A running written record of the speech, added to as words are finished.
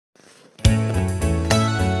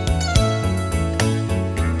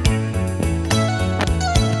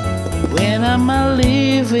am I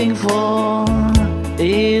living for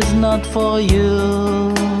is not for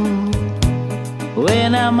you.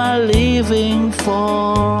 When am I living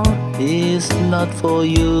for is not for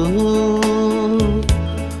you.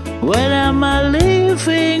 When am I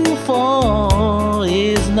living for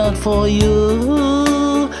is not for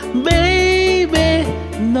you. Baby,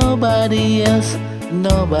 nobody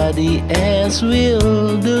else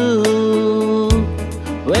will do.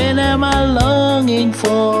 When am I longing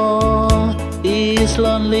for is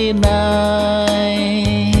lonely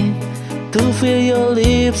night, to feel your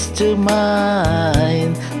lips to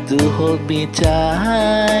mine, to hold me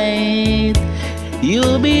tight.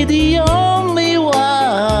 You'll be the only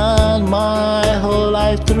one my whole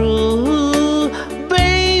life through.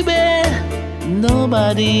 Baby,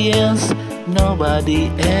 nobody else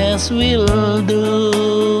will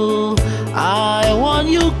do. I want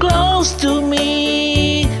you close to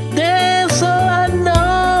me, that's all I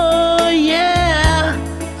know, yeah.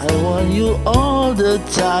 I want you all the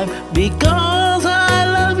time because I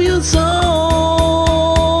love you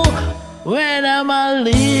so. When am I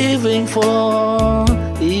living for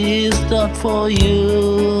is not for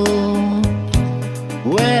you.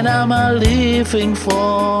 When am I living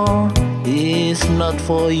for is not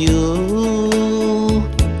for you.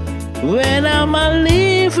 When am I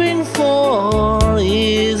living for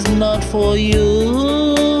is not for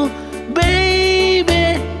you.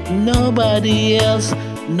 Baby, nobody else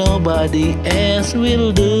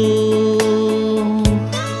will do.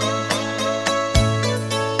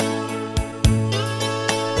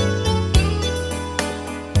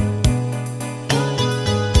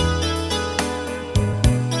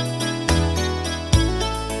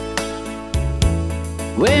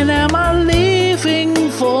 When am I living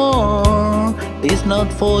for it's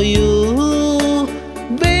not for you.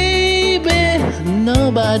 Baby,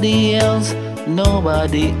 nobody else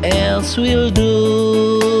will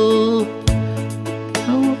do.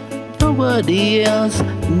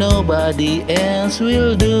 Nobody else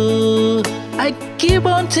will do. I keep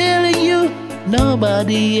on telling you,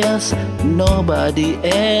 nobody else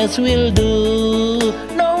will do.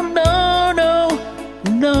 No, no, no,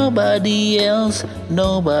 nobody else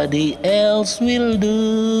will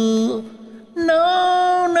do.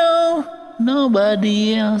 No, no,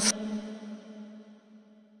 nobody else.